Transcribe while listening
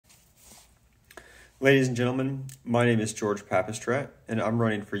Ladies and gentlemen, my name is George Papistrat, and I'm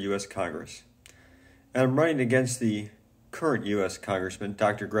running for U.S. Congress. And I'm running against the current U.S. Congressman,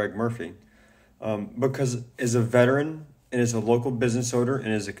 Dr. Greg Murphy, because as a veteran and as a local business owner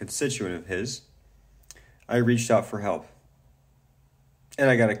and as a constituent of his, I reached out for help. And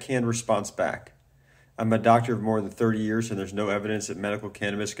I got a canned response back. I'm a doctor of more than 30 years, and there's no evidence that medical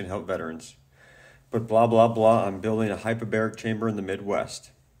cannabis can help veterans. But blah, blah, blah, I'm building a hyperbaric chamber in the Midwest.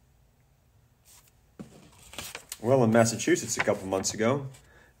 Well, in Massachusetts a couple months ago,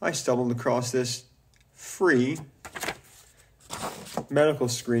 I stumbled across this free medical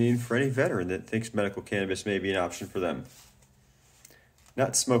screening for any veteran that thinks medical cannabis may be an option for them.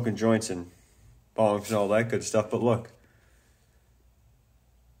 Not smoking joints and bongs and all that good stuff, but look,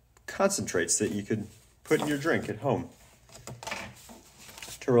 concentrates that you could put in your drink at home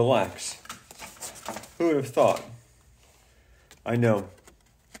to relax. Who would have thought? I know.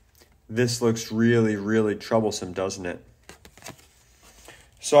 This looks really, really troublesome, doesn't it?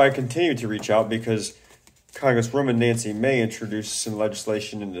 So I continue to reach out because Congresswoman Nancy May introduced some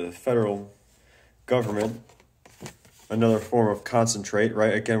legislation into the federal government, another form of concentrate,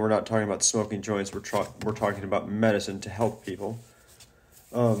 right? Again, we're not talking about smoking joints. We're talking about medicine to help people.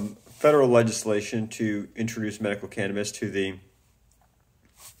 Federal legislation to introduce medical cannabis to the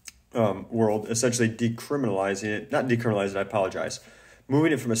world, essentially decriminalizing it. Not decriminalizing it, I apologize.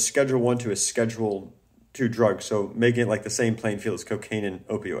 Moving it from a Schedule I to a Schedule II drug, so making it like the same playing field as cocaine and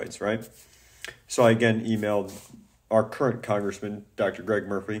opioids, right? So I again emailed our current congressman, Dr. Greg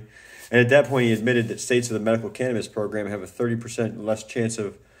Murphy, and at that point he admitted that states with a medical cannabis program have a 30% less chance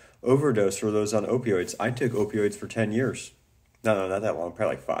of overdose for those on opioids. I took opioids for 10 years. No, not that long,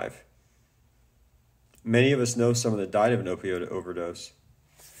 probably like 5. Many of us know someone that died of an opioid overdose.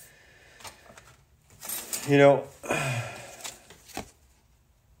 You know,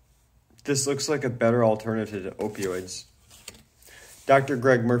 this looks like a better alternative to opioids. Dr.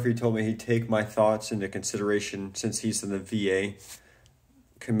 Greg Murphy told me he'd take my thoughts into consideration since he's in the VA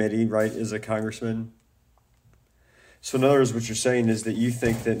committee, right, as a congressman. So in other words, what you're saying is that you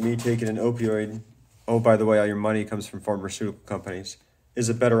think that me taking an opioid, oh, by the way, all your money comes from pharmaceutical companies, is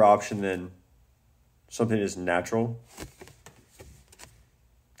a better option than something that is natural?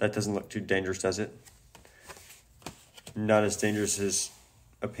 That doesn't look too dangerous, does it? Not as dangerous as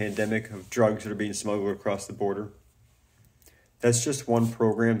a pandemic of drugs that are being smuggled across the border. That's just one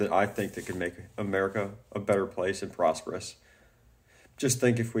program that I think that could make America a better place and prosperous. Just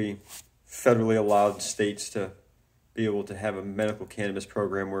think if we federally allowed states to be able to have a medical cannabis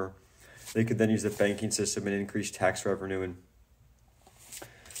program where they could then use the banking system and increase tax revenue. And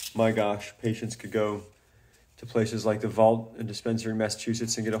my gosh, patients could go to places like the Vault and dispensary in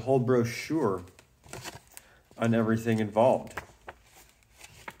Massachusetts and get a whole brochure on everything involved.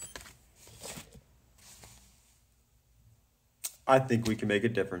 I think we can make a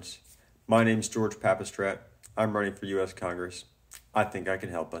difference. My name's George Papistrat. I'm running for U.S. Congress. I think I can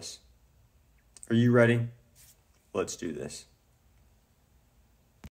help us. Are you ready? Let's do this.